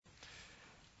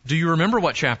Do you remember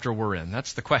what chapter we're in?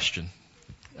 That's the question.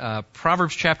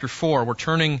 Proverbs chapter 4. We're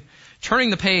turning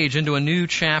the page into a new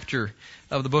chapter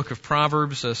of the book of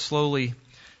Proverbs, slowly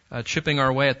chipping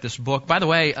our way at this book. By the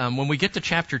way, when we get to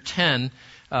chapter 10,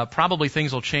 probably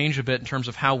things will change a bit in terms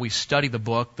of how we study the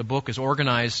book. The book is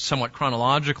organized somewhat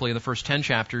chronologically in the first 10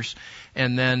 chapters,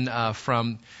 and then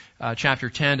from chapter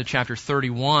 10 to chapter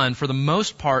 31, for the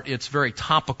most part, it's very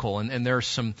topical, and there's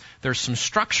some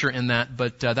structure in that,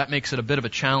 but that makes it a bit of a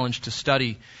challenge to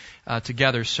study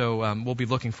together. So we'll be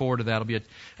looking forward to that. It'll be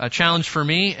a challenge for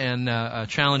me and a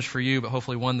challenge for you, but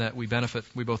hopefully one that we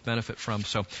both benefit from.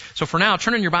 So for now,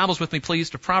 turn in your Bibles with me, please,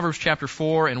 to Proverbs chapter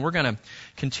 4, and we're going to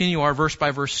continue our verse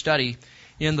by verse study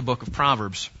in the book of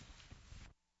Proverbs.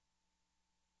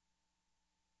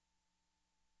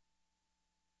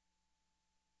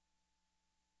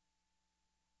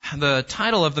 The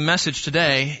title of the message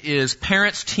today is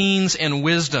Parents, Teens, and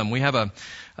Wisdom. We have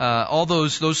all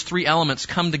those three elements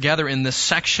come together in this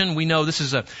section. We know this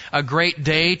is a great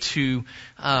day to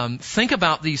think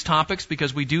about these topics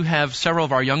because we do have several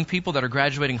of our young people that are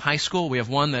graduating high school. We have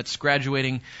one that's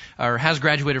graduating or has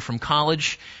graduated from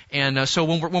college. And so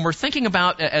when we're thinking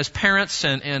about as parents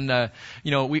and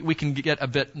we can get a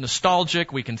bit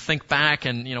nostalgic. We can think back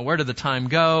and where did the time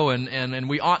go? And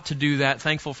we ought to do that.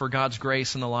 Thankful for God's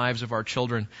grace in the lives of our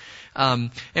children.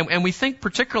 And we think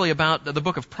particularly about the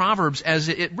book of Proverbs as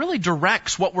it really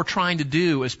directs what we're trying to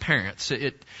do as parents.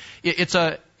 It's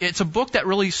a book that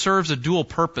really serves a dual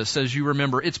purpose, as you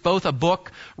remember. It's both a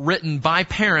book written by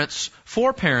parents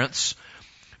for parents,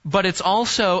 but it's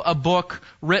also a book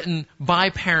written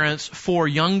by parents for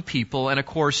young people. And of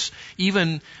course,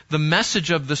 even the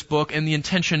message of this book and the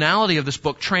intentionality of this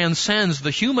book transcends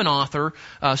the human author,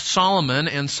 Solomon,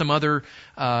 and some other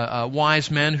wise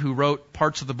men who wrote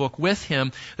parts of the book with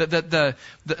him.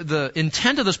 The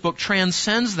intent of this book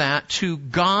transcends that to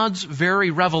God's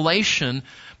very revelation,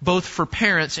 both for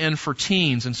parents and for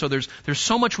teens. And so there's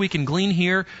so much we can glean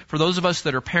here for those of us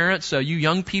that are parents, you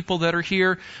young people that are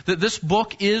here, that this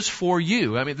book is for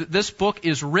you. I mean, this book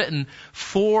is written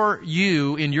for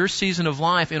you in your season of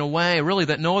life in a way really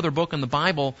that no other book in the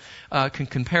Bible can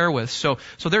compare with. So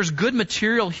there's good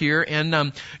material here,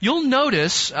 and you'll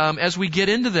notice as we get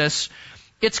into this,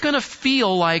 it's going to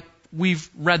feel like we've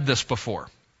read this before.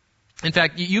 In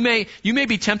fact, you may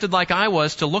be tempted like I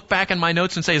was to look back in my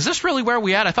notes and say, is this really where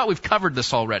we at? I thought we've covered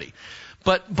this already.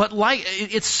 But like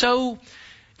it's so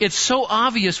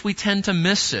obvious we tend to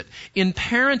miss it. In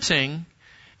parenting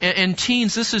and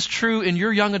teens, this is true in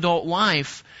your young adult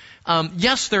life.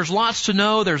 Yes, there's lots to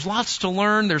know, there's lots to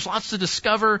learn, there's lots to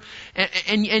discover,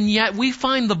 and yet we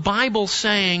find the Bible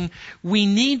saying we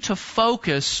need to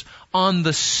focus on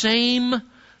the same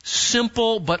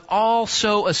simple but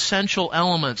also essential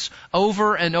elements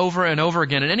over and over and over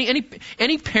again. And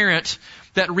any parent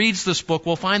that reads this book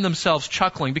will find themselves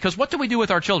chuckling, because what do we do with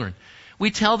our children?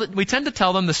 We tend to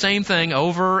tell them the same thing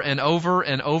over and over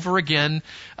and over again.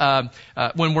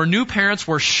 When we're new parents,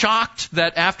 we're shocked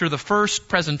that after the first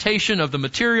presentation of the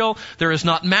material, there is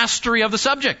not mastery of the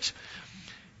subject.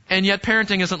 And yet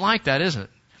parenting isn't like that, is it?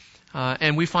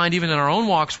 And we find even in our own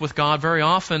walks with God, very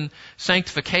often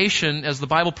sanctification, as the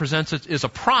Bible presents it, is a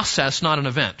process, not an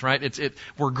event, right?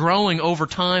 We're growing over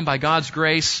time by God's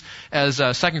grace, as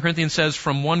 2 Corinthians says,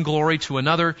 from one glory to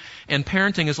another. And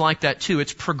parenting is like that too.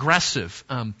 It's progressive.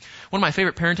 One of my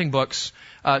favorite parenting books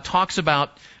talks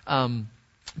about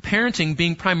parenting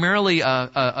being primarily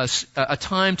a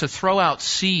time to throw out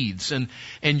seeds and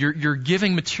you're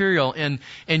giving material and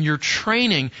you're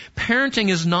training. Parenting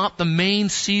is not the main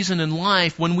season in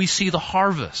life when we see the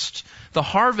harvest. The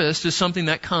harvest is something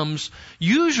that comes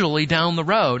usually down the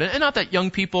road. And not that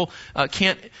young people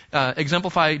can't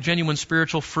exemplify genuine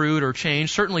spiritual fruit or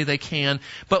change. Certainly they can.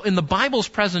 But in the Bible's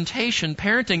presentation,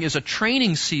 parenting is a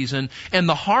training season and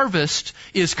the harvest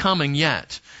is coming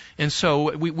yet. And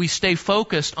so we stay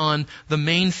focused on the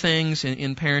main things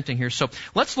in parenting here. So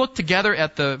let's look together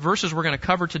at the verses we're going to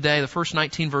cover today, the first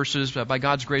 19 verses. By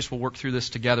God's grace, we'll work through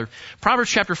this together. Proverbs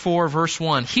chapter 4, verse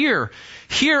 1. Hear,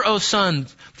 O son,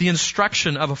 the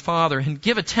instruction of a father, and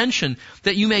give attention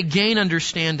that you may gain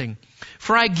understanding.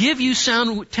 For I give you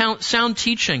sound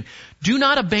teaching. Do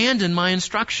not abandon my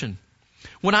instruction.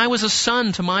 When I was a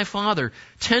son to my father,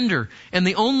 tender, and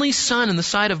the only son in the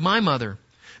sight of my mother,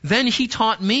 then he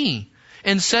taught me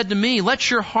and said to me,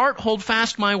 let your heart hold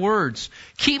fast my words.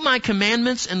 Keep my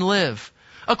commandments and live.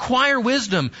 Acquire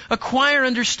wisdom, acquire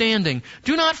understanding.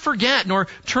 Do not forget nor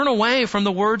turn away from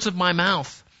the words of my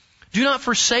mouth. Do not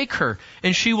forsake her,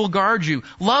 and she will guard you.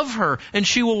 Love her, and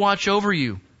she will watch over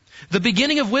you. The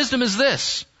beginning of wisdom is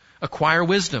this: acquire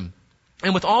wisdom.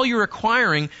 And with all you're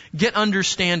acquiring, get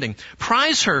understanding.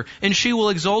 Prize her, and she will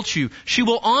exalt you. She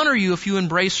will honor you if you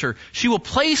embrace her. She will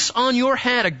place on your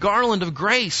head a garland of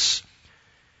grace,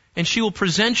 and she will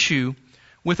present you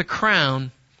with a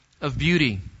crown of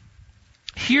beauty.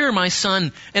 Hear, my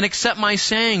son, and accept my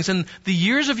sayings, and the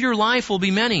years of your life will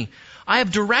be many. I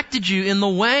have directed you in the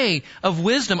way of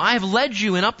wisdom. I have led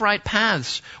you in upright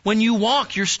paths. When you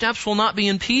walk, your steps will not be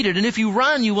impeded, and if you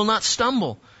run, you will not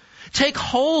stumble. Take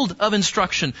hold of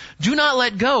instruction. Do not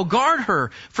let go. Guard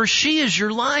her, for she is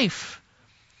your life.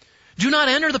 Do not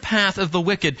enter the path of the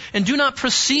wicked, and do not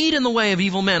proceed in the way of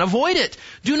evil men. Avoid it.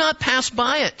 Do not pass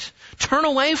by it. Turn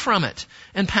away from it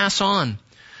and pass on.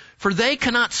 For they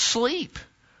cannot sleep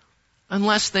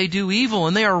unless they do evil,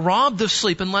 and they are robbed of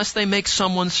sleep unless they make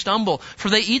someone stumble. For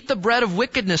they eat the bread of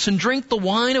wickedness and drink the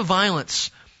wine of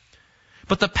violence.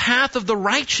 But the path of the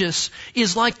righteous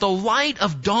is like the light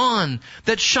of dawn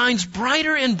that shines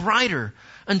brighter and brighter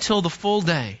until the full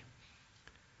day.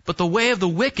 But the way of the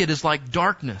wicked is like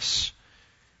darkness,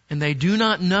 and they do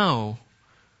not know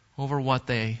over what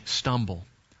they stumble.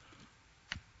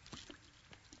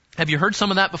 Have you heard some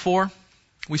of that before?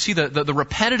 We see the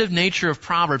repetitive nature of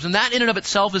Proverbs, and that in and of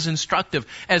itself is instructive.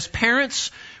 As parents,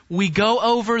 we go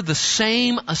over the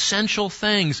same essential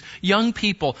things. Young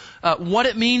people, what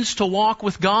it means to walk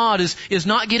with God is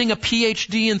not getting a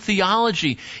PhD in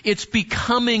theology. It's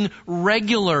becoming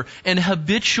regular and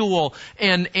habitual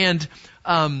and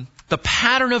the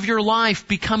pattern of your life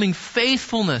becoming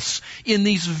faithfulness in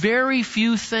these very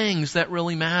few things that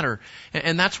really matter.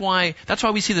 And that's why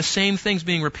we see the same things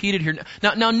being repeated here.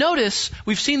 Now notice,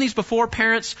 we've seen these before,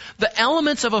 parents, the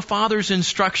elements of a father's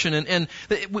instruction, and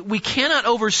we cannot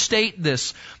overstate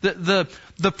this.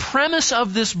 The premise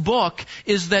of this book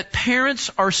is that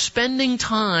parents are spending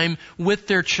time with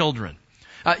their children.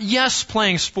 Yes,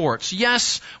 playing sports.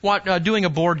 Yes, doing a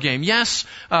board game. Yes,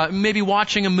 maybe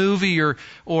watching a movie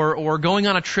or going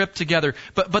on a trip together.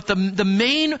 But the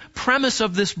main premise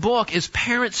of this book is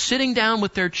parents sitting down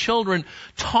with their children,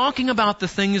 talking about the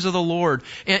things of the Lord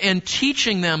and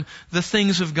teaching them the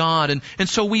things of God. And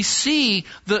so we see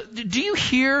do you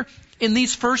hear in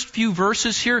these first few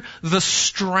verses here the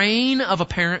strain of a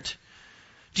parent?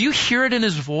 Do you hear it in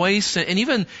his voice? And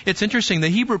even, it's interesting, the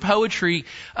Hebrew poetry,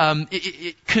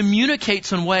 it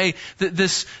communicates in a way that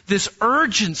this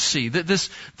urgency,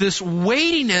 this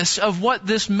weightiness of what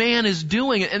this man is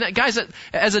doing. And guys,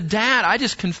 as a dad, I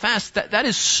just confess that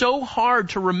is so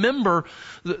hard to remember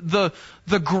the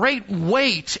great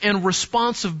weight and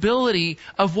responsibility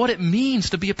of what it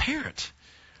means to be a parent.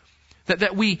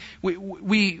 That we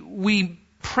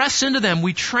press into them,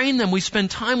 we train them, we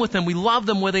spend time with them, we love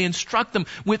them where they instruct them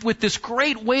with this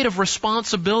great weight of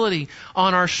responsibility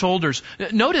on our shoulders.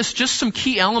 Notice just some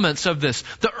key elements of this.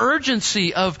 The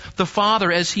urgency of the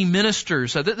father as he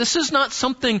ministers. This is not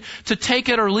something to take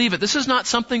it or leave it. This is not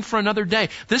something for another day.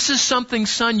 This is something,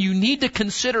 son, you need to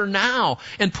consider now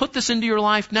and put this into your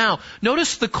life now.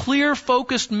 Notice the clear,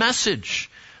 focused message.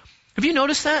 Have you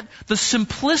noticed that? The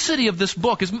simplicity of this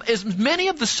book, as many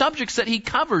of the subjects that he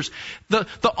covers, the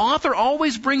author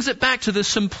always brings it back to the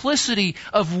simplicity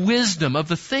of wisdom, of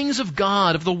the things of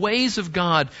God, of the ways of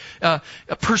God,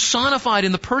 personified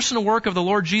in the personal work of the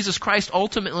Lord Jesus Christ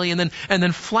ultimately, and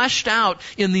then fleshed out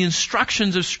in the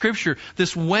instructions of Scripture,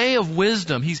 this way of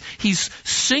wisdom. He's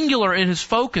singular in his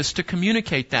focus to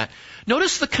communicate that.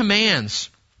 Notice the commands.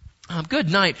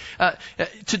 Good night.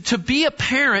 To be a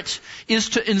parent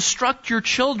is to instruct your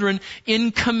children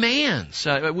in commands.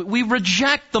 We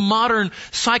reject the modern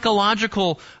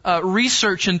psychological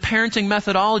research and parenting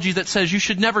methodology that says you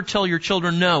should never tell your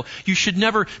children no. You should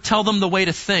never tell them the way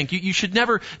to think. You should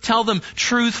never tell them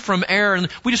truth from error. And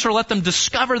we just sort of let them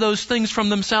discover those things from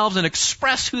themselves and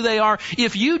express who they are.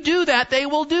 If you do that, they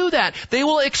will do that. They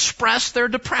will express their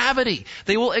depravity.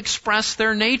 They will express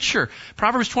their nature.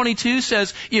 Proverbs 22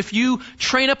 says, if you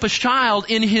train up a child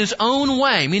in his own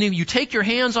way, meaning you take your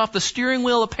hands off the steering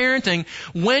wheel of parenting,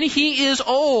 when he is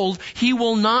old, he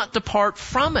will not depart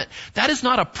from it. That is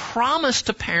not a promise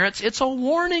to parents, it's a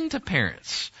warning to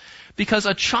parents. Because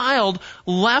a child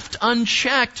left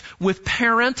unchecked with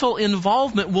parental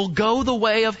involvement will go the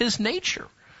way of his nature.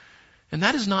 And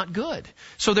that is not good.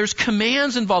 So there's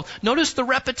commands involved. Notice the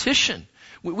repetition.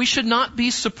 We should not be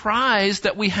surprised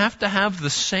that we have to have the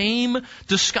same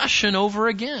discussion over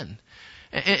again.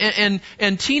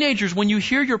 And teenagers, when you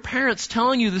hear your parents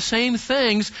telling you the same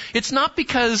things, it's not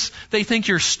because they think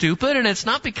you're stupid, and it's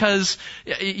not because,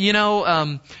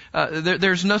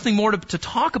 there's nothing more to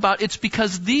talk about. It's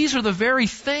because these are the very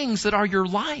things that are your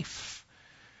life.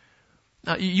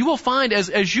 You will find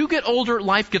as you get older,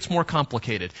 life gets more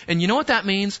complicated. And you know what that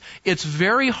means? It's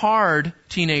very hard,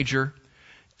 teenager,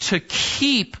 to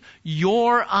keep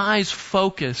your eyes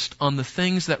focused on the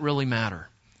things that really matter.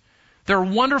 There are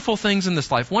wonderful things in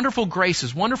this life, wonderful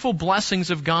graces, wonderful blessings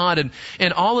of God,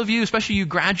 and all of you, especially you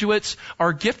graduates,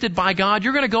 are gifted by God.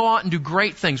 You're going to go out and do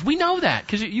great things. We know that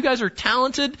because you guys are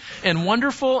talented and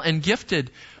wonderful and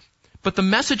gifted. But the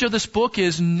message of this book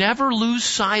is never lose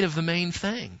sight of the main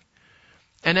thing.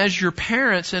 And as your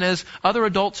parents and as other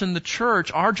adults in the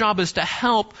church, our job is to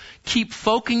help keep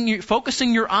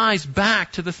focusing your eyes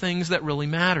back to the things that really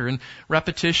matter. And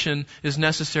repetition is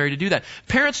necessary to do that.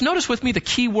 Parents, notice with me the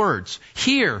key words.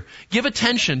 Hear, give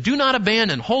attention, do not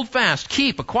abandon, hold fast,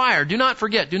 keep, acquire, do not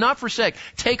forget, do not forsake,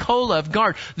 take hold of,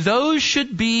 guard. Those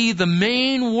should be the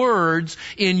main words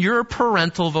in your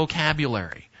parental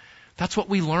vocabulary. That's what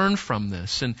we learn from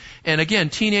this. And again,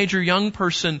 teenager, young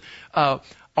person,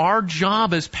 our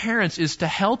job as parents is to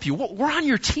help you. We're on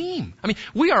your team. I mean,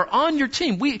 we are on your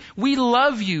team. We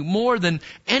love you more than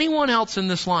anyone else in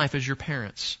this life as your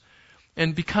parents.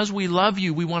 And because we love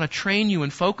you, we want to train you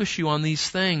and focus you on these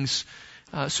things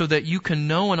so that you can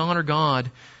know and honor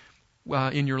God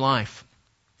in your life.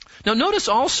 Now notice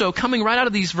also, coming right out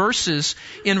of these verses,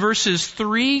 in verses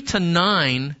 3 to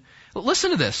 9,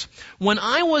 listen to this. When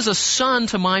I was a son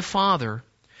to my father,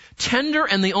 tender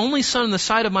and the only son in the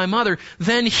sight of my mother,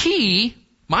 then he,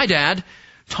 my dad,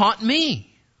 taught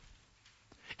me.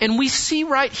 And we see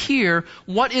right here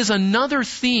what is another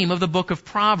theme of the book of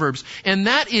Proverbs, and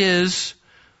that is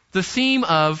the theme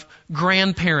of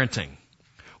grandparenting.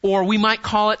 Or we might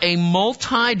call it a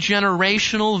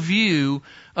multi-generational view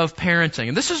of parenting.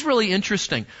 And this is really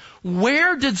interesting.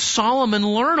 Where did Solomon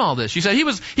learn all this? You said he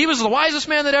was the wisest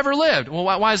man that ever lived. Well,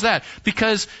 why is that?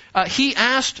 Because he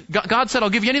asked, God said, I'll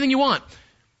give you anything you want.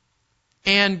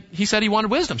 And he said he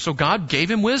wanted wisdom. So God gave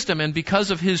him wisdom. And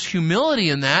because of his humility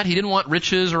in that, he didn't want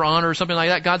riches or honor or something like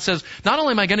that. God says, not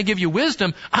only am I going to give you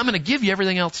wisdom, I'm going to give you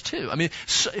everything else too. I mean,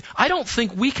 I don't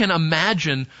think we can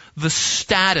imagine the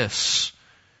status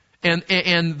and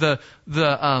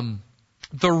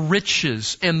the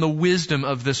riches and the wisdom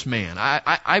of this man.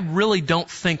 I really don't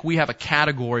think we have a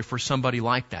category for somebody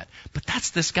like that. But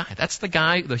that's this guy. That's the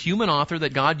guy, the human author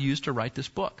that God used to write this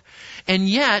book. And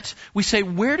yet, we say,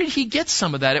 where did he get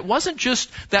some of that? It wasn't just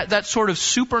that sort of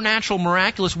supernatural,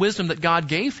 miraculous wisdom that God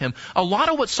gave him. A lot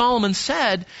of what Solomon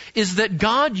said is that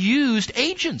God used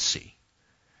agency.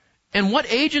 And what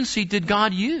agency did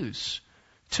God use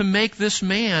to make this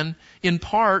man, in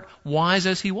part, wise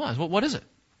as he was? What is it?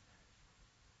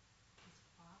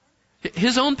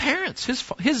 His own parents,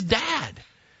 his dad.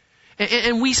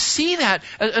 And we see that,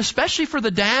 especially for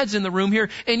the dads in the room here,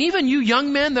 and even you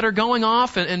young men that are going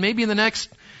off and maybe in the next,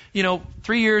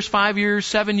 3 years, 5 years,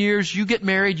 7 years, you get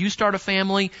married, you start a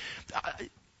family.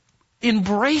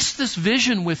 Embrace this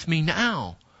vision with me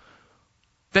now.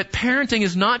 That parenting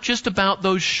is not just about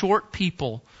those short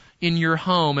people in your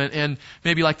home and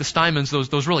maybe like the Steinmans,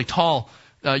 those really tall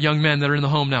young men that are in the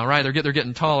home now, right? They're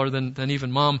getting taller than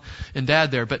even mom and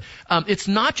dad there. But it's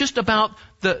not just about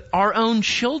our own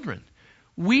children.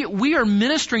 We are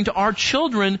ministering to our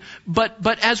children,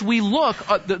 but as we look,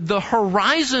 the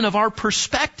horizon of our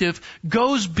perspective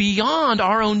goes beyond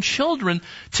our own children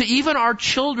to even our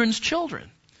children's children.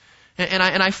 And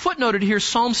I footnoted here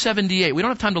Psalm 78. We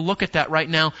don't have time to look at that right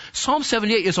now. Psalm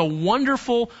 78 is a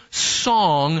wonderful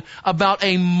song about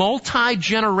a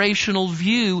multi-generational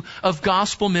view of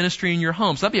gospel ministry in your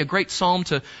home. So that'd be a great psalm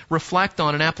to reflect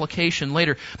on in application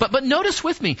later. But notice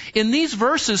with me, in these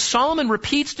verses, Solomon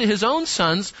repeats to his own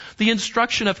sons the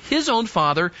instruction of his own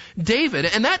father, David.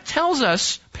 And that tells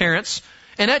us, parents,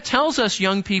 and that tells us,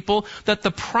 young people, that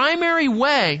the primary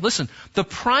way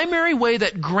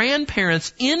that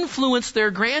grandparents influence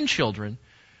their grandchildren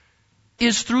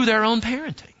is through their own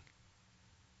parenting.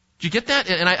 Did you get that?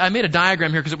 And I made a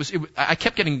diagram here because I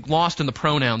kept getting lost in the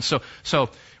pronouns. So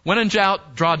when in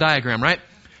doubt, draw a diagram, right?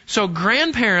 So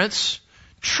grandparents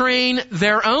train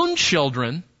their own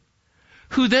children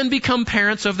who then become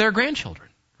parents of their grandchildren,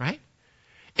 right?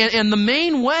 And the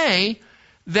main way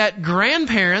that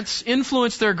grandparents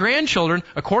influence their grandchildren,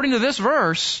 according to this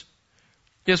verse,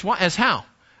 is how?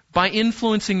 By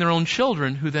influencing their own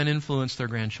children, who then influence their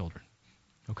grandchildren.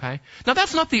 Okay? Now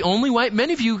that's not the only way.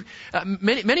 Many of you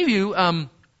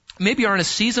maybe are in a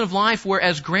season of life where,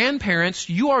 as grandparents,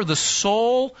 you are the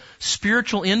sole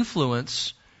spiritual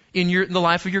influence in the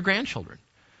life of your grandchildren.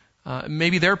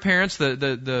 Maybe their parents,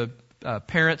 the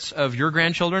parents of your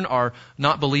grandchildren are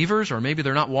not believers, or maybe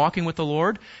they're not walking with the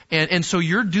Lord. And so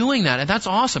you're doing that, and that's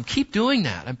awesome. Keep doing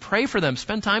that, and pray for them.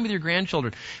 Spend time with your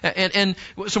grandchildren. And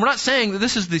so we're not saying that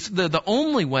this is the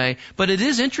only way, but it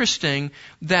is interesting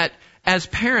that as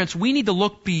parents, we need to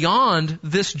look beyond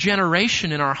this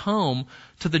generation in our home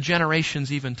to the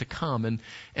generations even to come. And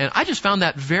I just found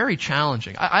that very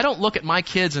challenging. I don't look at my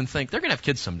kids and think, they're going to have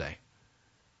kids someday.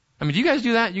 I mean, do you guys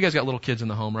do that? You guys got little kids in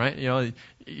the home, right? You know,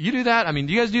 you do that? I mean,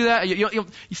 do you guys do that? You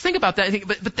think about that,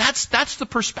 but that's the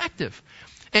perspective.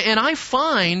 And I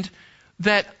find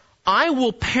that I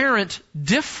will parent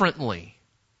differently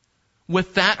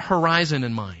with that horizon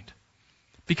in mind.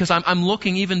 Because I'm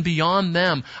looking even beyond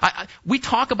them. We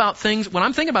talk about things, when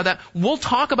I'm thinking about that, we'll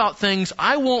talk about things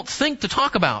I won't think to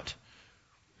talk about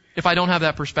if I don't have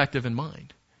that perspective in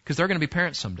mind. Because they're going to be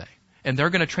parents someday. And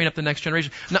they're going to train up the next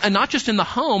generation. And not just in the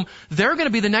home, they're going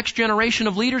to be the next generation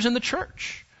of leaders in the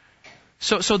church.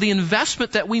 So the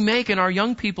investment that we make in our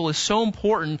young people is so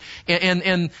important,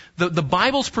 and the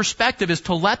Bible's perspective is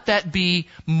to let that be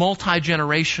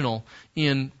multi-generational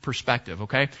in perspective,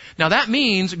 okay? Now that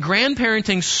means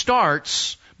grandparenting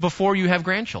starts before you have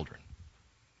grandchildren.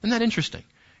 Isn't that interesting?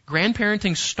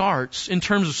 Grandparenting starts in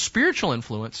terms of spiritual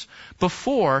influence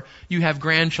before you have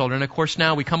grandchildren. Of course,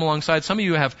 now we come alongside. Some of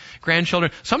you have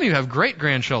grandchildren. Some of you have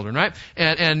great-grandchildren, right?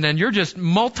 And then you're just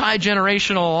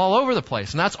multi-generational all over the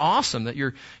place. And that's awesome that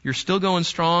you're still going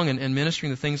strong and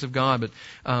ministering the things of God. But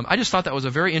I just thought that was a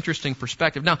very interesting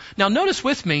perspective. Now notice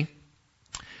with me,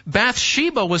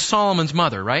 Bathsheba was Solomon's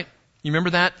mother, right? You remember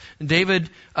that? David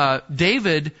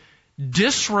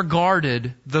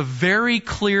disregarded the very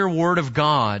clear Word of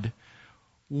God,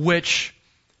 which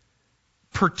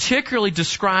particularly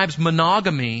describes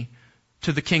monogamy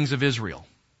to the kings of Israel.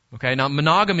 Okay, now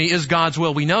monogamy is God's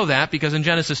will. We know that because in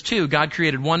Genesis 2, God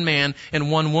created one man and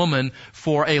one woman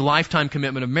for a lifetime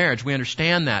commitment of marriage. We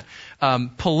understand that.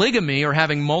 Polygamy, or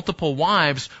having multiple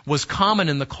wives, was common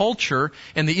in the culture,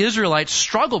 and the Israelites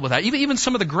struggled with that. Even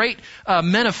some of the great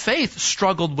men of faith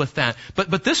struggled with that.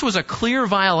 But this was a clear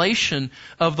violation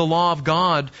of the law of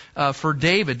God for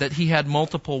David, that he had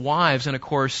multiple wives. And of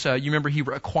course, you remember he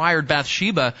acquired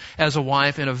Bathsheba as a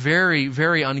wife in a very,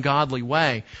 very ungodly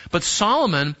way. But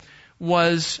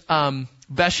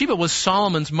Bathsheba was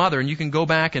Solomon's mother, and you can go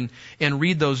back and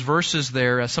read those verses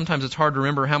there. Sometimes it's hard to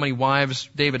remember how many wives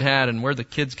David had and where the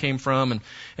kids came from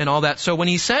and all that. So when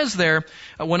he says there,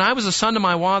 when I was a son to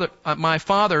my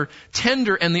father,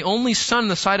 tender and the only son in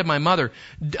the sight of my mother,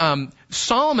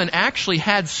 Solomon actually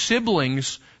had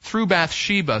siblings through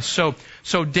Bathsheba. So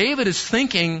Solomon is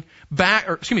thinking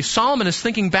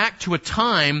back to a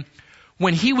time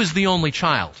when he was the only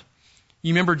child.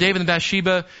 You remember David and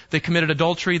Bathsheba, they committed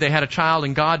adultery, they had a child,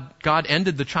 and God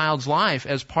ended the child's life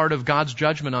as part of God's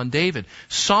judgment on David.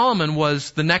 Solomon was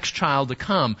the next child to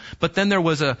come. But then there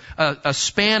was a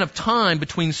span of time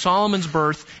between Solomon's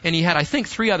birth, and he had, I think,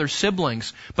 3 other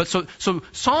siblings. But so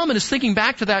Solomon is thinking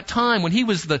back to that time when he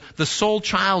was the sole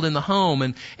child in the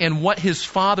home, and what his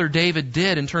father David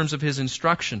did in terms of his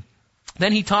instruction.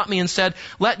 Then he taught me and said,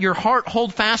 let your heart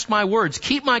hold fast my words.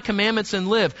 Keep my commandments and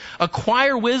live.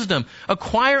 Acquire wisdom.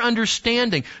 Acquire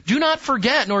understanding. Do not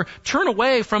forget nor turn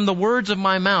away from the words of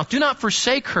my mouth. Do not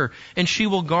forsake her, and she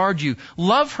will guard you.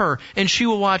 Love her, and she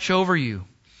will watch over you.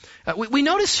 We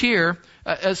notice here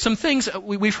some things.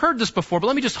 We've heard this before, but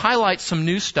let me just highlight some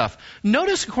new stuff.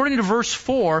 Notice, according to verse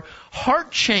 4,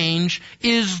 heart change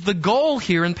is the goal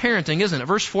here in parenting, isn't it?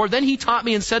 Verse 4, then he taught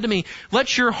me and said to me,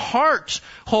 let your heart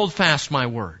hold fast my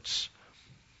words.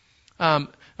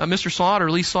 Mr.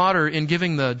 Slaughter, Lee Slaughter, in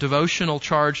giving the devotional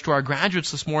charge to our graduates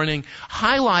this morning,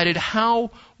 highlighted how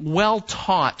well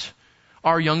taught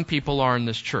our young people are in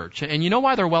this church. And you know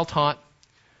why they're well taught?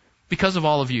 Because of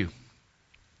all of you.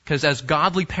 Because as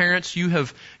godly parents, you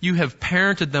have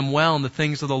parented them well in the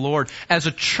things of the Lord. As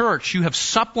a church, you have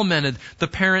supplemented the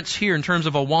parents here in terms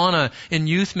of Awana and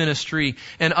youth ministry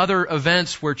and other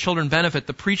events where children benefit,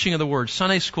 the preaching of the Word,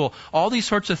 Sunday school, all these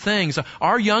sorts of things.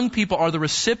 Our young people are the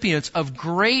recipients of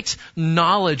great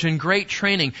knowledge and great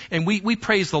training, and we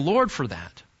praise the Lord for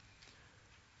that.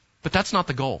 But that's not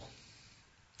the goal.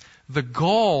 The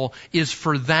goal is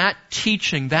for that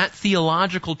teaching, that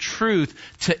theological truth,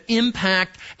 to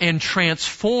impact and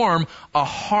transform a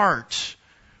heart,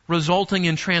 resulting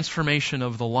in transformation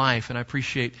of the life. And I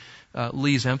appreciate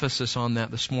Lee's emphasis on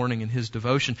that this morning in his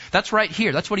devotion. That's right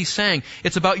here. That's what he's saying.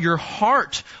 It's about your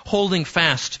heart holding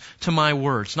fast to my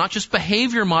words. Not just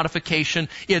behavior modification,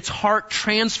 it's heart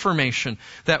transformation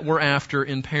that we're after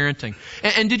in parenting.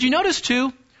 And did you notice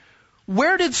too,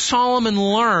 where did Solomon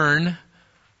learn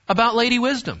about Lady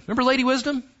Wisdom? Remember Lady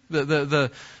Wisdom?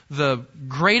 the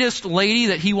greatest lady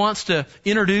that he wants to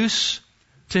introduce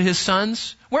to his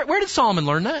sons. Where did Solomon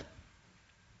learn that?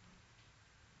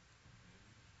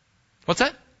 What's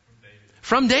that?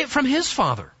 From David, from his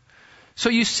father. So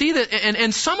you see that,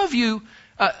 and some of you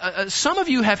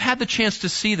have had the chance to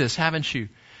see this, haven't you?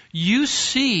 You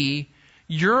see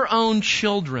your own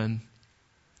children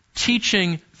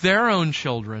teaching their own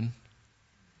children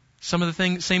some of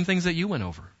the same things that you went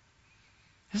over.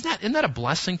 Isn't that a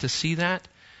blessing to see that?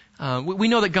 We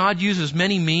know that God uses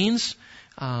many means,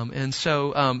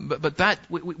 but that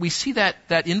we see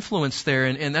that influence there,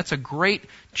 and that's a great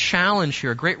challenge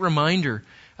here, a great reminder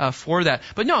for that.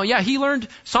 But no, yeah,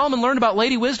 Solomon learned about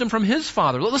Lady Wisdom from his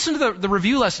father. Listen to the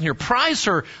review lesson here. Prize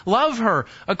her, love her,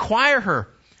 acquire her.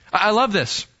 I love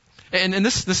this. And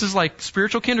this is like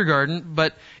spiritual kindergarten,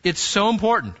 but it's so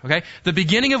important, okay? The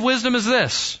beginning of wisdom is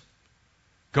this.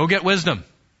 Go get wisdom.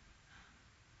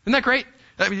 Isn't that great?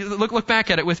 I mean, look back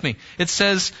at it with me. It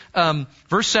says,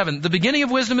 verse 7, the beginning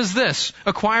of wisdom is this,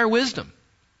 acquire wisdom.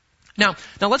 Now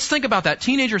let's think about that.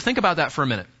 Teenager, think about that for a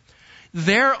minute.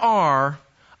 There are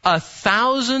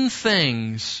 1,000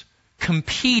 things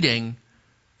competing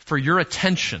for your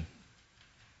attention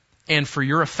and for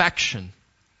your affection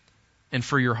and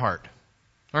for your heart.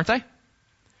 Aren't they?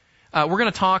 We're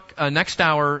going to talk next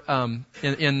hour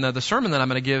in the sermon that I'm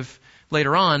going to give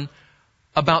later on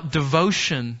about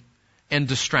devotion and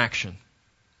distraction.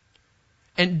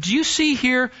 And do you see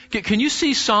here, can you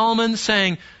see Solomon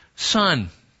saying, son,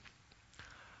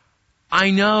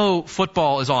 I know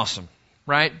football is awesome,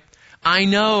 right? I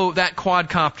know that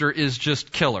quadcopter is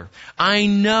just killer. I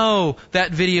know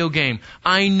that video game.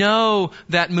 I know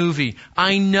that movie.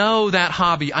 I know that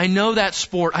hobby. I know that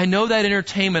sport. I know that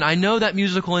entertainment. I know that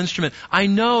musical instrument. I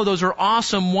know those are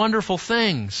awesome, wonderful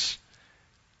things.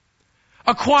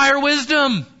 Acquire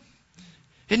wisdom.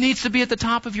 It needs to be at the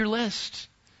top of your list.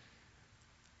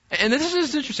 And this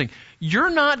is interesting. You're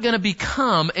not going to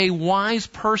become a wise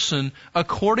person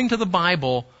according to the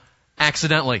Bible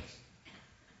accidentally.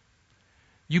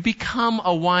 You become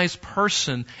a wise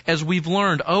person, as we've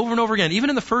learned over and over again, even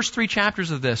in the first 3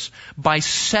 chapters of this, by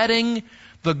setting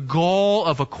the goal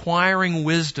of acquiring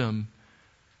wisdom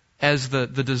as the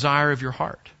desire of your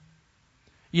heart.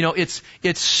 You know, it's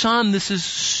son, this is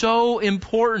so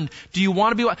important. Do you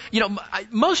want to be,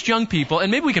 most young people,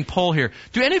 and maybe we can poll here,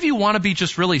 do any of you want to be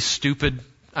just really stupid?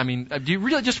 I mean, do you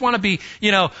really just want to be,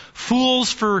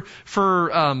 fools for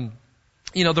the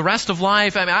rest of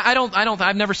life? I mean,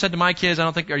 I've never said to my kids, I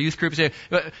don't think our youth group say,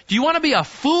 do you want to be a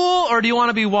fool or do you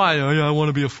want to be wise? Oh, yeah, I want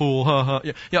to be a fool.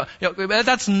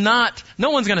 That's not,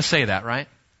 no one's going to say that, right?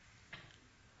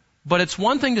 But it's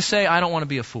one thing to say, I don't want to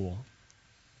be a fool.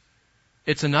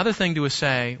 It's another thing to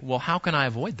say, well, how can I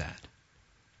avoid that?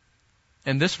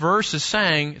 And this verse is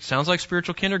saying, it sounds like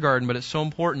spiritual kindergarten, but it's so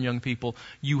important, young people,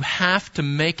 you have to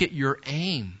make it your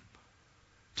aim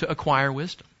to acquire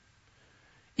wisdom.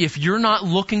 If you're not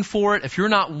looking for it, if you're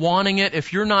not wanting it,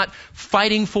 if you're not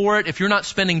fighting for it, if you're not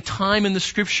spending time in the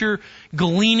Scripture,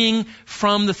 gleaning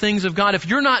from the things of God, if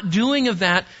you're not doing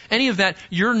any of that,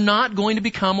 you're not going to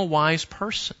become a wise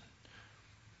person.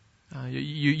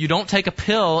 You don't take a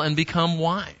pill and become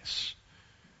wise.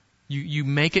 You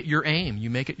make it your aim. You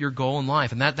make it your goal in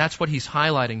life. And that's what he's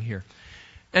highlighting here.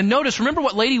 And notice, remember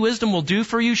what Lady Wisdom will do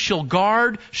for you? She'll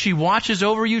guard, she watches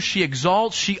over you, she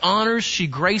exalts, she honors, she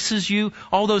graces you.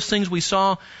 All those things we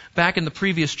saw back in the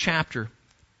previous chapter.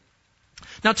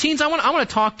 Now, teens, I want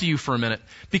to talk to you for a minute,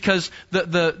 because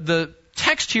the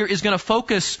text here is going to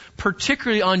focus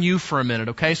particularly on you for a minute,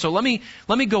 okay? So let me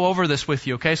go over this with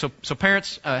you, okay? So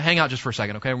parents, hang out just for a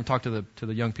second, okay? We're going to talk to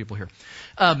the young people here.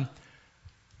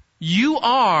 You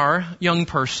are, young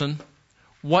person,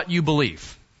 what you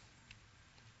believe.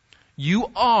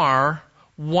 You are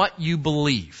what you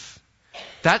believe.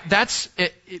 That's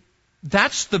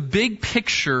the big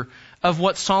picture of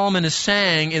what Solomon is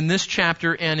saying in this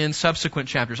chapter and in subsequent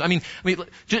chapters. I mean,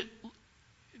 just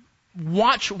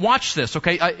watch this,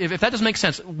 okay? If that doesn't make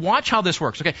sense, watch how this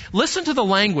works, okay? Listen to the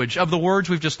language of the words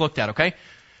we've just looked at, okay?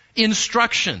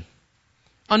 Instruction,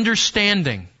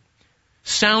 understanding,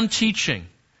 sound teaching,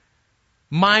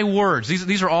 my words.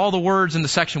 These are all the words in the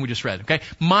section we just read, okay?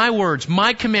 My words,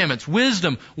 my commandments,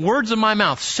 wisdom, words of my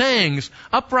mouth, sayings,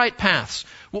 upright paths.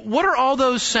 What are all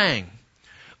those saying?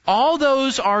 All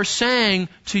those are saying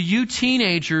to you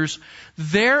teenagers,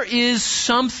 there is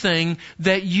something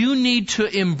that you need to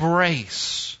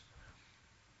embrace.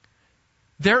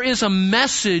 There is a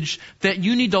message that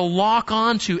you need to lock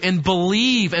onto and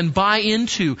believe and buy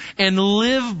into and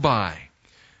live by.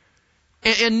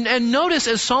 And notice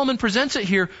as Solomon presents it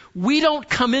here, we don't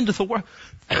come into the world.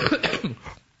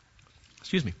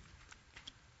 Excuse me.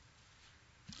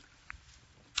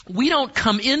 we don't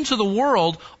come into the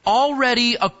world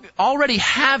already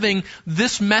having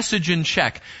this message in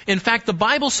check. In fact, the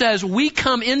Bible says we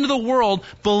come into the world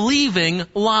believing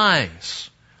lies.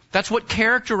 That's what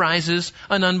characterizes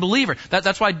an unbeliever.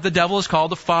 That's why the devil is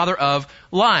called the father of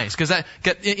lies. Because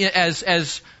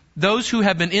as those who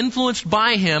have been influenced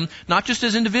by him, not just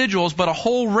as individuals, but a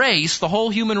whole race, the whole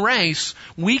human race,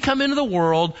 we come into the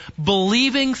world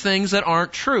believing things that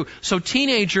aren't true. So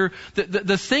teenager,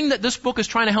 the thing that this book is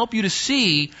trying to help you to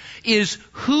see is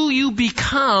who you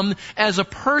become as a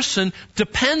person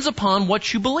depends upon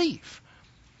what you believe.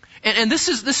 And this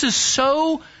is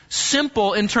so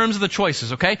simple in terms of the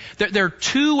choices, okay? There are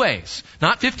two ways,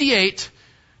 not 58,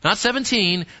 not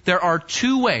 17. There are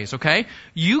two ways, okay?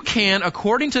 You can,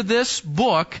 according to this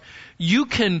book, you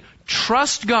can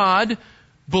trust God,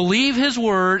 believe His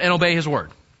Word, and obey His Word.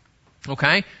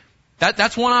 Okay?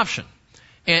 That's one option.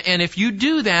 And if you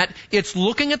do that, it's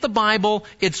looking at the Bible,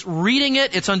 it's reading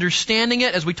it, it's understanding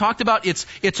it. As we talked about,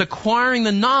 it's acquiring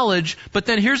the knowledge. But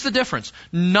then here's the difference.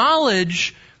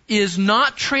 Knowledge is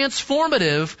not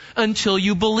transformative until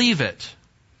you believe it.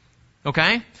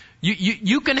 Okay?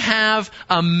 You can have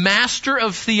a master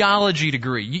of theology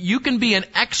degree. You can be an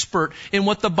expert in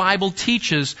what the Bible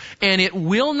teaches, and it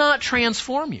will not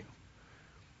transform you.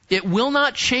 It will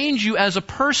not change you as a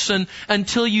person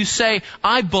until you say,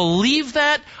 I believe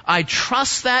that, I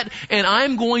trust that, and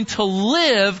I'm going to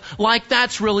live like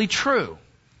that's really true.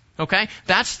 Okay?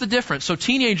 That's the difference. So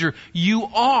teenager, you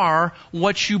are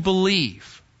what you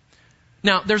believe.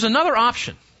 Now, there's another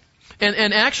option.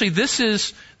 And actually, this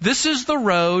is the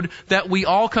road that we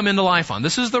all come into life on.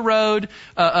 This is the road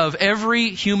of every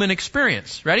human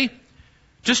experience. Ready?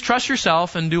 Just trust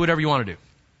yourself and do whatever you want to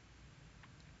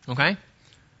do. Okay?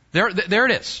 There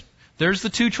it is. There's the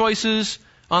two choices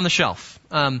on the shelf.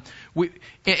 And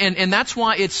that's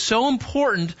why it's so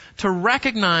important to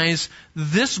recognize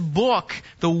this book,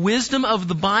 the wisdom of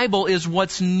the Bible, is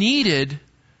what's needed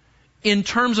in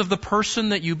terms of the person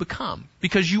that you become.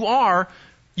 Because you are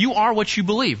what you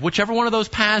believe. Whichever one of those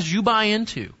paths you buy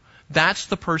into, that's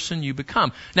the person you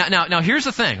become. Now here's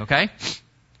the thing, okay?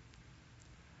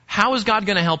 How is God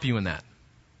going to help you in that?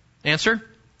 Answer?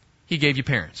 He gave you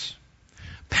parents.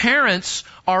 Parents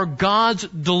are God's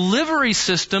delivery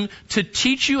system to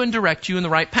teach you and direct you in the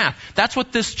right path. That's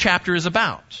what this chapter is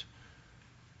about.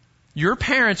 Your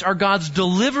parents are God's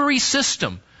delivery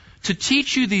system to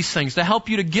teach you these things, to help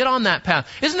you to get on that path.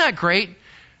 Isn't that great?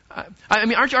 I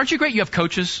mean, aren't you great? You have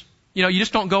coaches. You know, you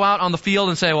just don't go out on the field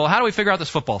and say, well, how do we figure out this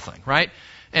football thing, right?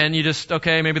 And you just,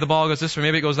 okay, maybe the ball goes this way,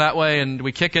 maybe it goes that way, and do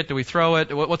we kick it? Do we throw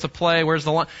it? What's a play? Where's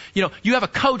the line? You know, you have a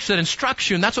coach that instructs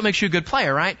you, and that's what makes you a good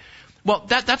player, right? Well,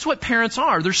 that's what parents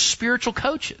are. They're spiritual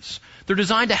coaches. They're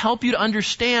designed to help you to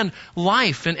understand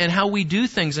life and how we do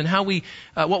things and how we,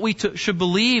 what we should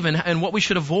believe and what we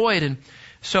should avoid. And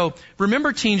so,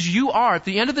 remember, teens, you are, at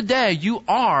the end of the day, you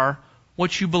are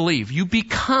what you believe. You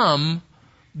become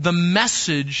the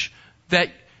message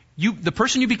that the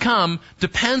person you become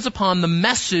depends upon the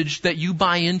message that you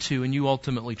buy into and you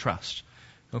ultimately trust.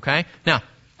 Okay? Now,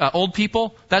 old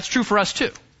people, that's true for us too.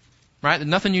 Right? There's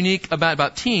nothing unique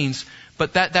about teens,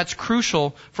 but that's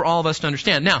crucial for all of us to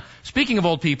understand. Now, speaking of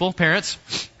old people, parents,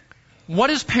 what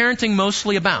is parenting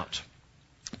mostly about?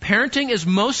 Parenting is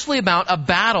mostly about a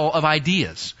battle of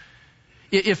ideas.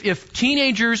 If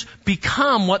teenagers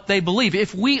become what they believe,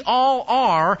 if we all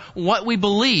are what we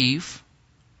believe,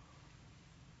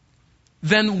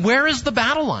 then where is the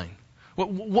battle line?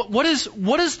 What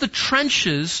is the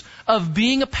trenches of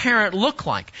being a parent look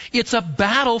like? It's a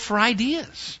battle for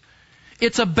ideas.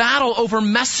 It's a battle over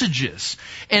messages.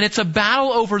 And it's a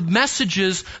battle over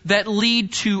messages that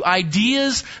lead to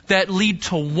ideas, that lead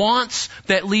to wants,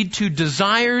 that lead to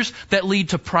desires, that lead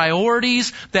to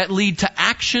priorities, that lead to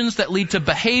actions, that lead to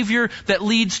behavior, that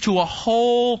leads to a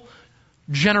whole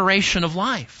generation of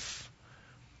life.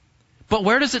 But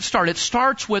where does it start? It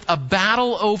starts with a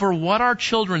battle over what our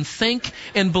children think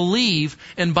and believe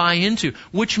and buy into,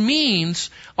 which means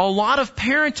a lot of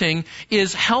parenting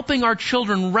is helping our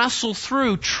children wrestle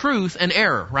through truth and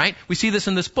error, right? We see this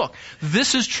in this book.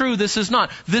 This is true, this is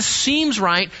not. This seems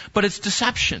right, but it's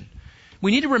deception.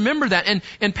 We need to remember that.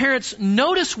 And parents,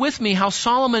 notice with me how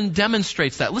Solomon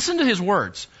demonstrates that. Listen to his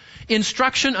words.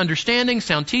 Instruction, understanding,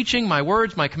 sound teaching, my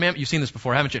words, my commandment. You've seen this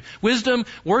before, haven't you? Wisdom,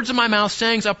 words of my mouth,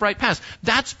 sayings, upright paths.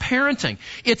 That's parenting.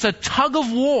 It's a tug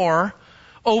of war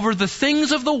over the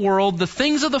things of the world, the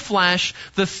things of the flesh,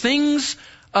 the things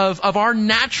of our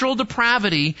natural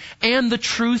depravity and the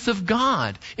truth of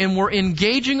God. And we're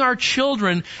engaging our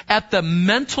children at the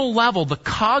mental level, the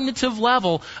cognitive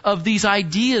level of these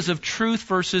ideas of truth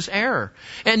versus error.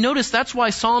 And notice that's why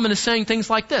Solomon is saying things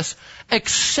like this: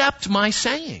 accept my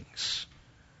sayings.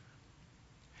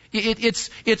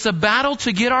 It's a battle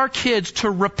to get our kids to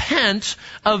repent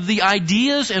of the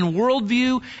ideas and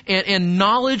worldview and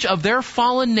knowledge of their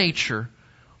fallen nature,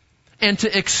 and to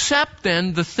accept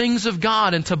then the things of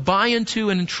God and to buy into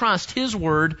and entrust His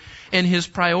Word and His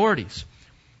priorities.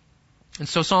 And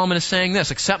so Solomon is saying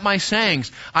this: accept my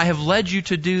sayings. I have led you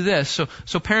to do this.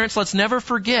 So parents, let's never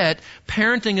forget,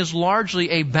 parenting is largely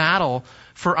a battle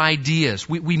for ideas.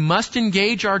 We must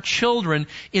engage our children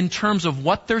in terms of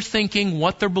what they're thinking,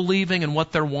 what they're believing, and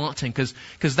what they're wanting,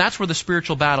 because that's where the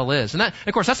spiritual battle is. And that,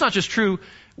 of course, that's not just true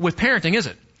with parenting, is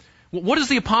it? What does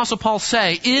the Apostle Paul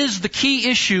say is the key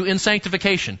issue in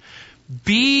sanctification?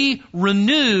 Be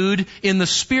renewed in the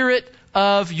spirit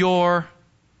of your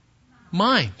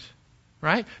mind.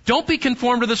 Right? Don't be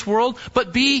conformed to this world,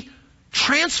 but be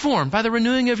transformed by the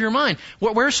renewing of your mind.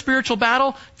 Where's spiritual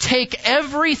battle? Take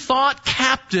every thought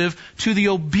captive to the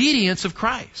obedience of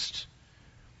Christ.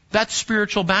 That's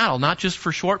spiritual battle, not just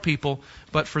for short people,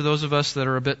 but for those of us that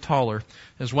are a bit taller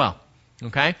as well.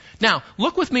 Okay? Now,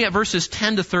 look with me at verses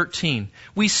 10 to 13.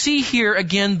 We see here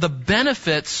again the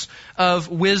benefits of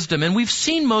wisdom. And we've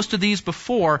seen most of these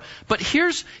before, but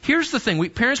here's the thing.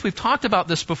 Parents, we've talked about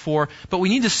this before, but we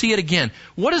need to see it again.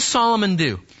 What does Solomon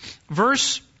do?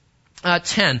 Verse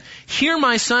 10. Hear,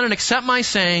 my son, and accept my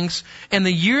sayings, and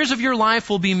the years of your life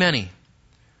will be many.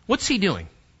 What's he doing?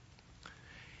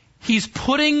 He's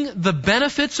putting the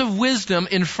benefits of wisdom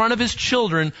in front of his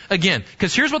children again.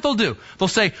 Because here's what they'll do. They'll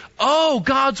say, oh,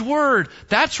 God's Word,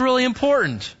 that's really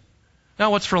important.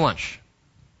 Now what's for lunch?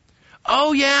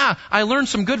 Oh yeah, I learned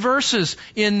some good verses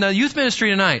in the youth ministry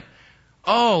tonight.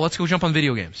 Oh, let's go jump on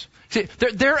video games. See,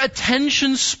 their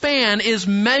attention span is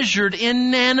measured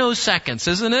in nanoseconds,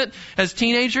 isn't it? As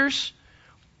teenagers.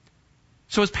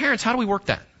 So as parents, how do we work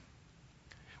that?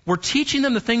 We're teaching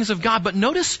them the things of God, but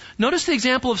notice the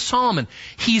example of Solomon.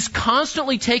 He's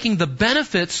constantly taking the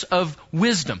benefits of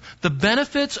wisdom, the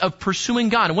benefits of pursuing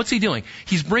God. And what's he doing?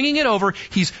 He's bringing it over,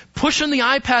 he's pushing the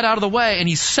iPad out of the way, and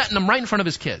he's setting them right in front of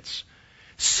his kids.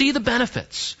 See the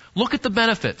benefits. Look at the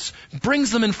benefits. Brings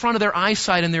them in front of their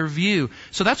eyesight and their view.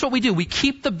 So that's what we do. We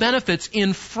keep the benefits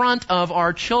in front of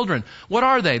our children. What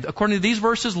are they? According to these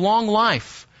verses, long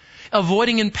life,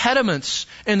 avoiding impediments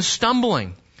and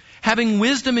stumbling, having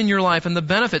wisdom in your life and the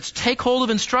benefits. Take hold of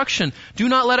instruction. Do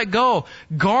not let it go.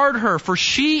 Guard her, for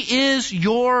she is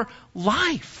your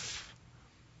life.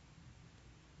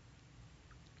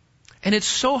 And it's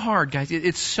so hard, guys.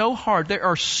 It's so hard. There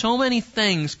are so many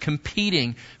things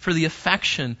competing for the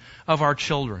affection of our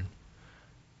children.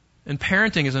 And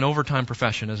parenting is an overtime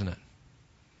profession, isn't it?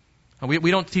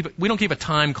 We don't keep a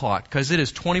time clock, because it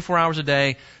is 24 hours a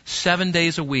day, 7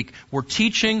 days a week. We're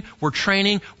teaching, we're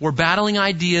training, we're battling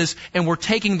ideas, and we're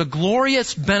taking the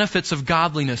glorious benefits of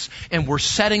godliness and we're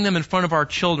setting them in front of our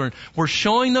children. We're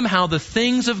showing them how the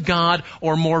things of God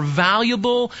are more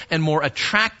valuable and more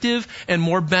attractive and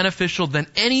more beneficial than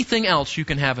anything else you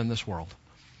can have in this world.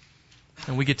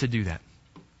 And we get to do that.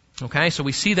 Okay, so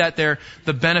we see that there,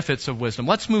 the benefits of wisdom.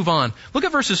 Let's move on. Look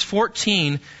at verses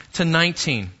 14 to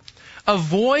 19.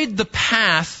 Avoid the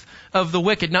path of the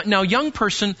wicked. Now young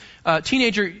person,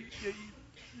 teenager,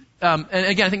 and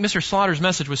again, I think Mr. Slaughter's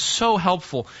message was so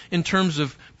helpful in terms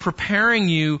of preparing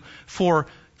you for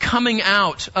coming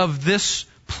out of this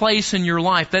place in your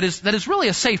life that is really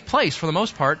a safe place for the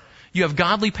most part. You have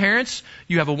godly parents,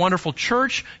 you have a wonderful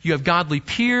church, you have godly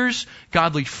peers,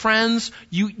 godly friends,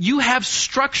 you have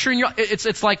structure in your,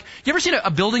 it's like, you ever seen a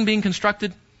building being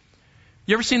constructed?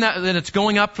 You ever seen that it's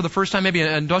going up for the first time, maybe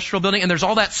an industrial building, and there's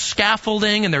all that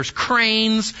scaffolding, and there's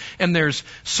cranes, and there's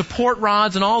support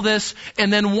rods, and all this,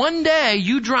 and then one day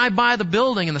you drive by the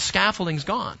building and the scaffolding's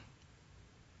gone,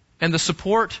 and the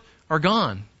support are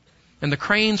gone, and the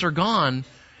cranes are gone,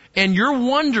 and you're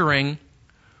wondering,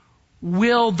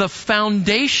 will the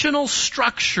foundational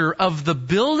structure of the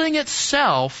building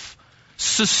itself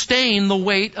sustain the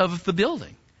weight of the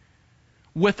building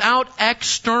without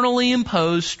externally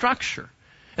imposed structure?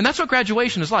 And that's what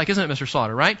graduation is like, isn't it, Mr.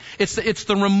 Slaughter, right? It's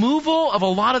the removal of a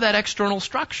lot of that external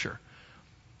structure.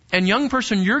 And young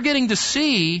person, you're getting to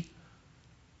see,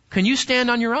 can you stand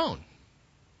on your own?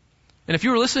 And if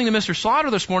you were listening to Mr.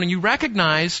 Slaughter this morning, you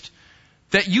recognized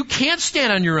that you can't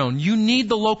stand on your own. You need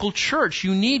the local church.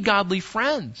 You need godly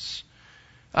friends.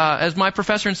 As my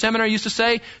professor in seminary used to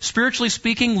say, spiritually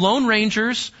speaking, lone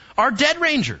rangers are dead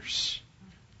rangers.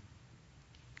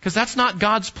 Because that's not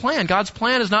God's plan. God's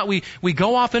plan is not we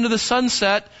go off into the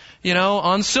sunset,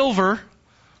 on silver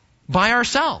by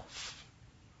ourselves.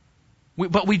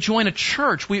 But we join a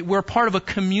church. We're part of a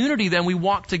community, then we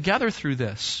walk together through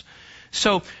this.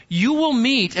 So you will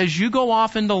meet, as you go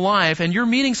off into life, and you're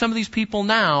meeting some of these people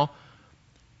now,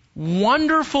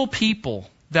 wonderful people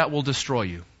that will destroy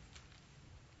you.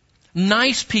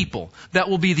 Nice people that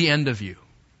will be the end of you.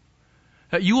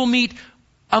 You will meet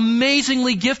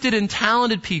amazingly gifted and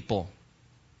talented people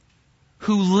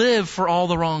who live for all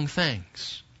the wrong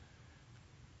things.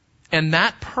 And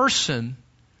that person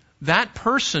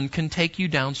can take you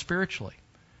down spiritually.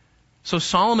 So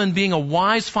Solomon, being a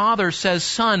wise father, says,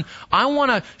 son, I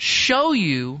want to show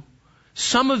you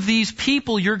some of these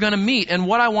people you're going to meet and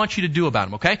what I want you to do about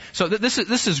them, okay? So this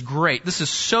is great. This is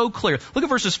so clear. Look at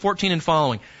verses 14 and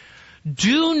following.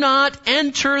 Do not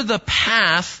enter the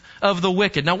path of the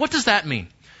wicked. Now, what does that mean?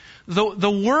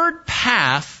 The word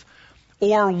path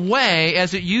or way,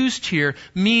 as it used here,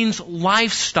 means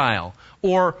lifestyle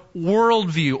or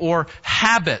worldview or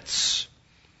habits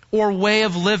or way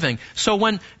of living. So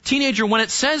when it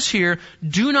says here,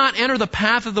 do not enter the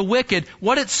path of the wicked,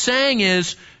 what it's saying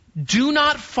is, do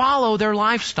not follow their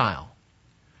lifestyle.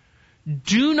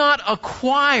 Do not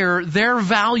acquire their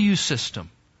value system.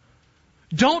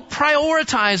 Don't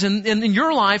prioritize in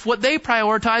your life what they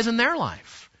prioritize in their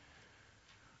life.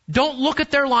 Don't look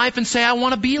at their life and say, I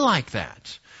want to be like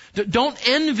that. Don't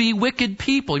envy wicked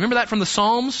people. You remember that from the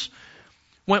Psalms?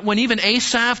 When even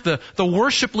Asaph, the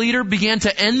worship leader, began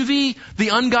to envy the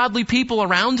ungodly people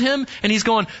around him, and he's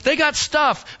going, they got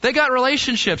stuff, they got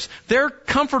relationships, they're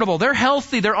comfortable, they're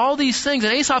healthy, they're all these things.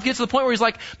 And Asaph gets to the point where he's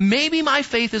like, maybe my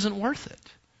faith isn't worth it.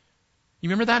 You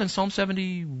remember that in Psalm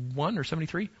 71 or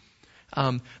 73?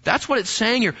 That's what it's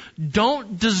saying here.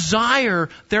 Don't desire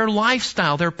their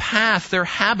lifestyle, their path, their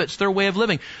habits, their way of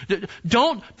living.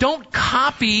 Don't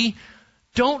copy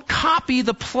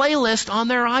the playlist on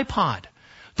their iPod.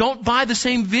 Don't buy the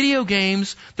same video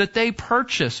games that they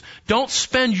purchase. Don't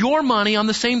spend your money on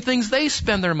the same things they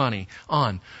spend their money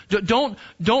on. Don't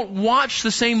watch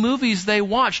the same movies they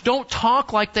watch. Don't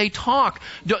talk like they talk.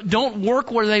 Don't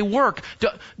work where they work.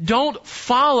 Don't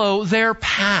follow their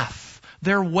path,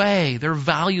 their way, their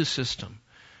value system.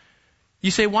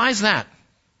 You say, why is that?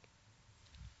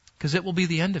 Because it will be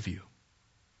the end of you.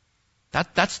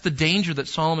 That's the danger that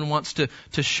Solomon wants to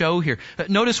show here.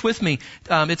 Notice with me,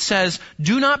 it says,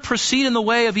 do not proceed in the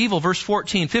way of evil, verse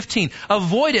 14, 15.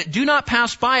 Avoid it, do not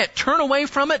pass by it, turn away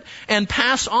from it, and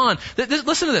pass on.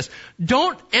 Listen to this.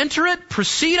 Don't enter it,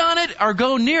 proceed on it, or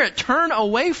go near it, turn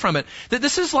away from it.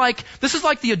 This is like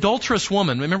the adulterous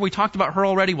woman. Remember we talked about her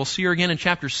already, we'll see her again in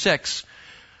chapter 6.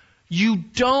 You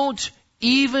don't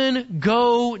even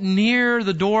go near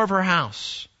the door of her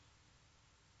house.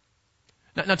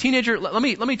 Now, teenager, let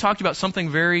me talk to you about something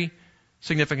very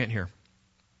significant here.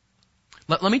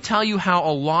 Let me tell you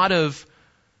how a lot of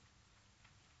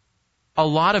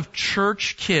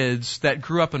church kids that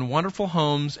grew up in wonderful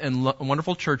homes and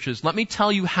wonderful churches, let me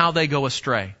tell you how they go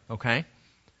astray, okay?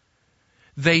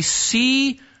 They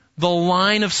see the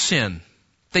line of sin.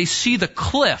 They see the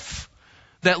cliff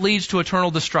that leads to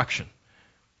eternal destruction.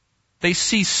 They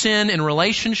see sin in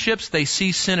relationships. They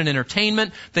see sin in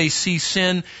entertainment. They see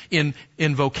sin in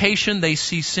vocation. They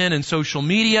see sin in social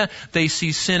media. They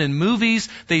see sin in movies.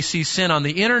 They see sin on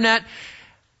the internet.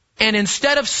 And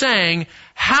instead of saying,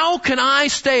 how can I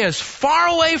stay as far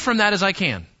away from that as I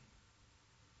can?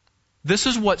 This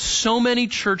is what so many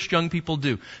church young people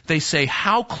do. They say,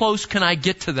 how close can I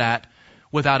get to that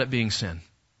without it being sin?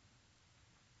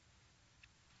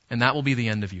 And that will be the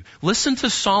end of you. Listen to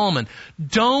Solomon.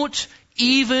 Don't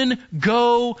even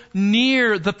go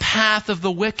near the path of the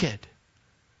wicked.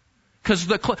 Because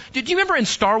did you remember in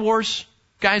Star Wars?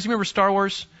 Guys, you remember Star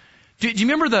Wars? Do you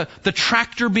remember the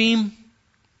tractor beam?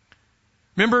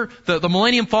 Remember the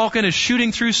Millennium Falcon is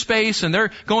shooting through space and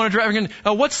they're going to drive.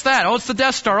 Oh, what's that? Oh, it's the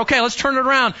Death Star. Okay, let's turn it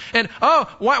around. And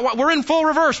we're in full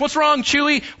reverse. What's wrong,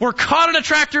 Chewie? We're caught in a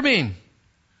tractor beam.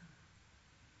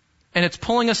 And it's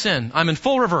pulling us in. I'm in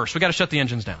full reverse. We've got to shut the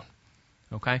engines down.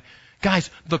 Okay? Guys,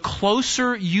 the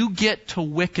closer you get to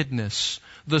wickedness,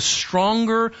 the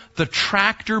stronger the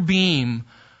tractor beam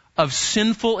of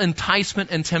sinful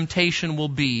enticement and temptation will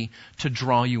be to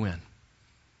draw you in.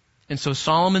 And so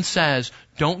Solomon says,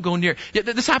 don't go near. Yeah,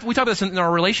 this happened. We talked about this in our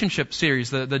relationship series,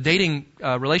 the dating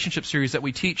relationship series that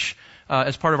we teach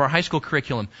as part of our high school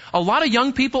curriculum. A lot of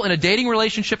young people in a dating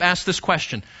relationship ask this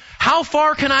question: how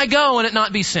far can I go and it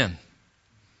not be sin?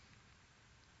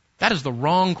 That is the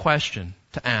wrong question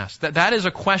to ask. That is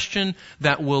a question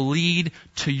that will lead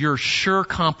to your sure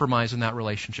compromise in that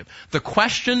relationship. The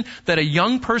question that a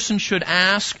young person should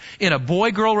ask in a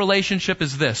boy-girl relationship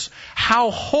is this: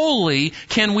 how holy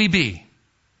can we be?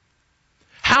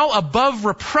 How above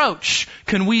reproach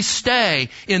can we stay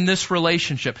in this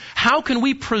relationship? How can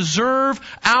we preserve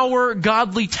our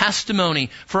godly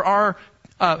testimony for our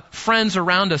friends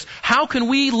around us? How can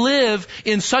we live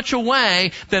in such a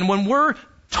way that when we're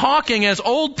talking as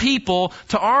old people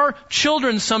to our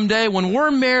children someday, when we're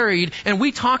married and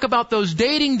we talk about those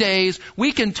dating days,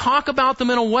 we can talk about them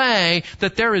in a way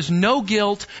that there is no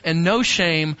guilt and no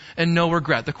shame and no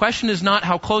regret. The question is not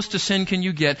how close to sin can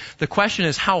you get. The question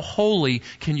is how holy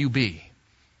can you be?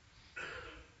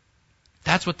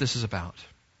 That's what this is about.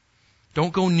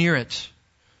 Don't go near it.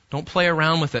 Don't play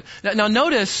around with it. Now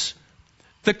notice,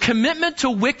 the commitment to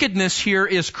wickedness here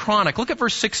is chronic. Look at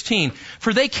verse 16.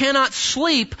 For they cannot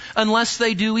sleep unless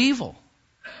they do evil.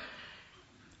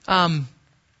 And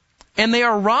they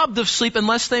are robbed of sleep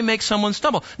unless they make someone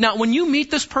stumble. Now, when you meet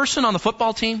this person on the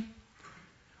football team,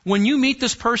 when you meet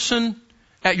this person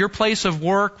at your place of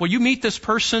work, when you meet this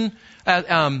person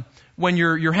when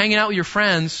you're hanging out with your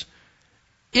friends,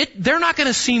 they're not going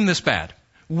to seem this bad.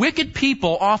 Wicked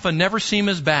people often never seem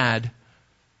as bad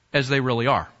as they really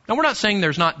are. Now, we're not saying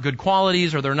there's not good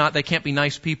qualities or they can't be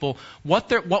nice people.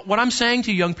 What I'm saying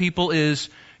to young people is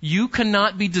you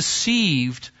cannot be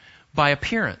deceived by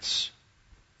appearance.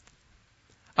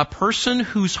 A person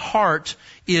whose heart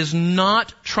is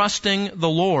not trusting the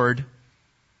Lord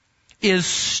is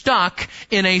stuck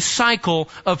in a cycle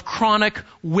of chronic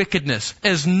wickedness.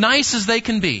 As nice as they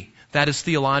can be, that is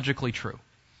theologically true.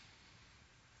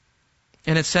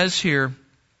 And it says here,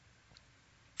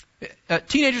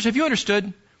 teenagers, have you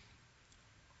understood?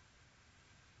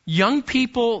 Young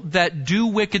people that do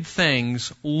wicked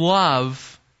things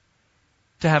love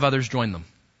to have others join them.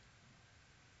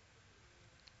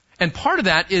 And part of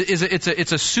that is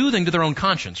it's a soothing to their own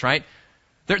conscience, right?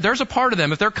 There's a part of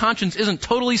them, if their conscience isn't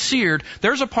totally seared,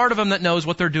 there's a part of them that knows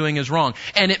what they're doing is wrong.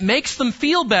 And it makes them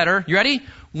feel better, you ready?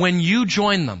 When you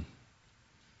join them.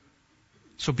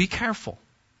 So be careful.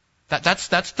 That's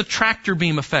the tractor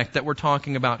beam effect that we're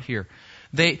talking about here.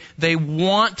 They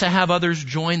want to have others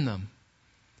join them.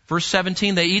 Verse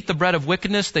 17, they eat the bread of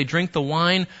wickedness, they drink the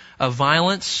wine of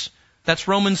violence. That's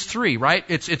Romans 3, right?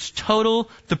 It's total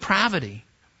depravity.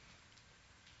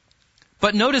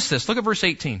 But notice this. Look at verse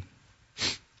 18.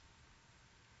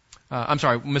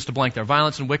 Missed a blank there.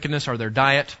 Violence and wickedness are their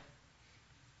diet.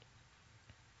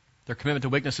 Their commitment to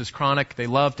wickedness is chronic. They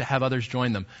love to have others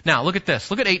join them. Now, look at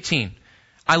this. Look at 18.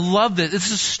 I love this. This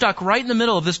is stuck right in the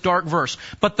middle of this dark verse.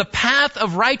 But the path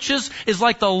of righteous is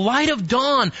like the light of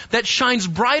dawn that shines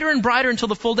brighter and brighter until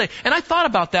the full day. And I thought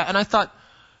about that, and I thought,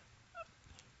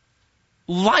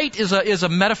 light is a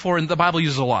metaphor, and the Bible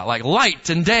uses a lot, like light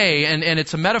and day, and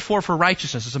it's a metaphor for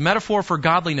righteousness. It's a metaphor for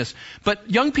godliness. But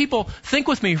young people, think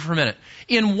with me for a minute.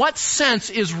 In what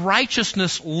sense is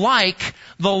righteousness like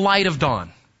the light of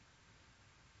dawn?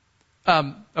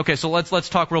 Okay, so let's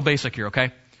talk real basic here,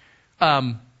 okay?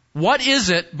 What is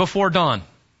it before dawn?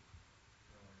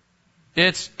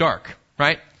 It's dark,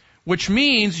 right? Which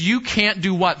means you can't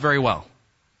do what very well?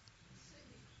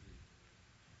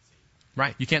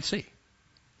 Right, you can't see.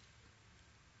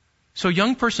 So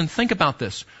young person, think about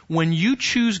this. When you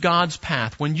choose God's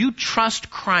path, when you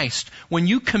trust Christ, when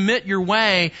you commit your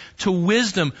way to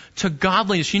wisdom, to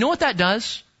godliness, you know what that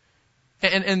does?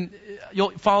 And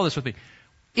you'll follow this with me.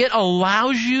 It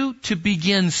allows you to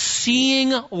begin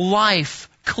seeing life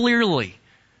clearly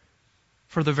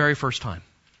for the very first time.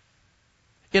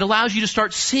 It allows you to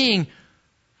start seeing,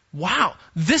 wow,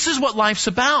 this is what life's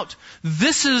about.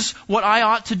 This is what I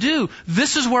ought to do.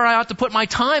 This is where I ought to put my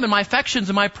time and my affections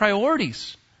and my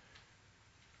priorities.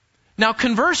 Now,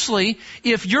 conversely,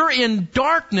 if you're in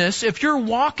darkness, if you're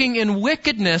walking in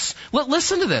wickedness,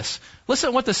 listen to this.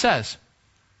 Listen to what this says.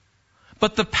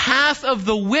 But the path of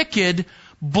the wicked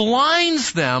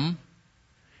blinds them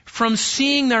from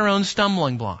seeing their own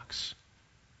stumbling blocks.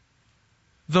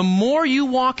 The more you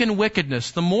walk in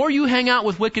wickedness, the more you hang out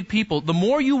with wicked people, the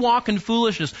more you walk in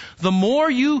foolishness, the more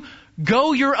you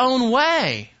go your own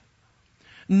way.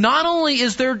 Not only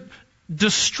is there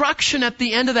destruction at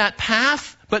the end of that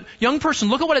path, but young person,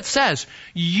 look at what it says.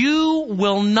 You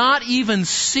will not even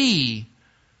see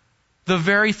the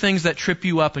very things that trip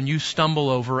you up and you stumble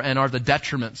over and are the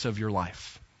detriments of your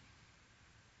life.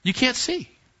 You can't see.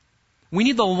 We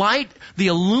need the light, the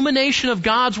illumination of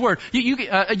God's Word. Great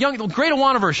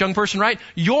Awana verse, young person, right?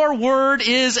 Your Word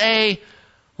is a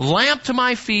lamp to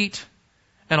my feet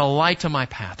and a light to my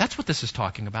path. That's what this is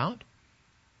talking about.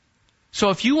 So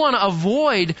if you want to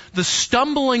avoid the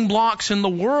stumbling blocks in the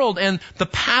world and the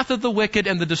path of the wicked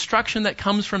and the destruction that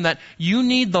comes from that, you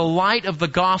need the light of the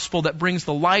gospel that brings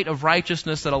the light of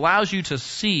righteousness that allows you to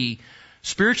see,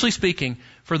 spiritually speaking,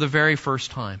 for the very first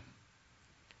time.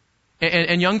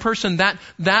 And young person,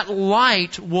 that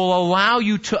light will allow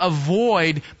you to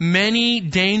avoid many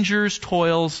dangers,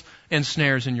 toils, and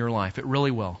snares in your life. It really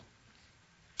will.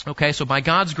 Okay, so by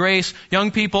God's grace,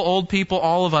 young people, old people,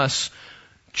 all of us,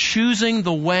 choosing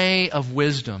the way of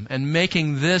wisdom and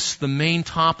making this the main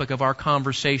topic of our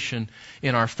conversation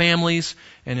in our families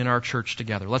and in our church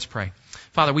together. Let's pray.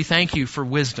 Father, we thank you for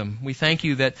wisdom. We thank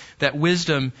you that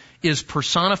wisdom is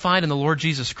personified in the Lord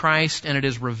Jesus Christ and it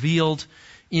is revealed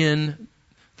in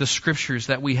the Scriptures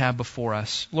that we have before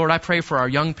us. Lord, I pray for our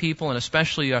young people and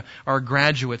especially our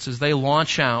graduates as they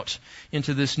launch out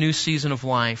into this new season of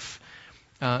life,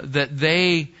 that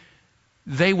they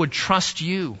would trust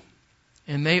you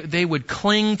and they would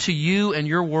cling to you and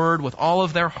your word with all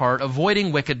of their heart,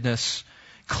 avoiding wickedness,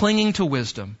 clinging to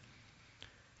wisdom.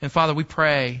 And Father, we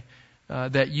pray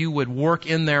that you would work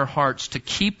in their hearts to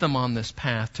keep them on this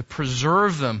path, to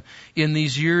preserve them in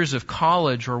these years of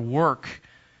college or work.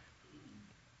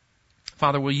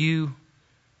 Father, will you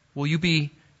be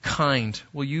kind?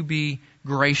 Will you be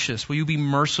gracious? Will you be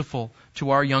merciful to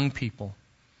our young people?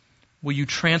 Will you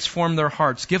transform their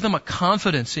hearts? Give them a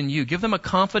confidence in you. Give them a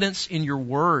confidence in your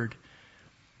word.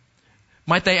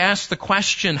 Might they ask the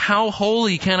question, how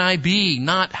holy can I be?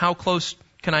 Not how close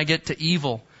can I get to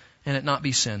evil and it not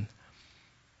be sin?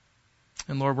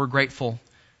 And Lord, we're grateful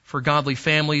for godly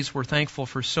families. We're thankful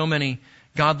for so many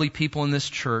godly people in this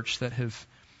church that have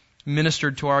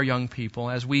ministered to our young people.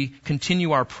 As we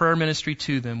continue our prayer ministry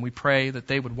to them, we pray that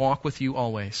they would walk with you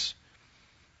always.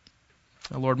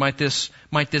 Lord, might this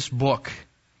book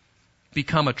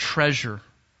become a treasure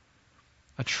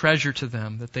to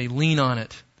them, that they lean on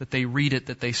it, that they read it,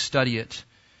 that they study it,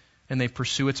 and they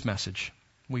pursue its message.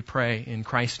 We pray in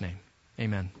Christ's name.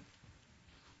 Amen.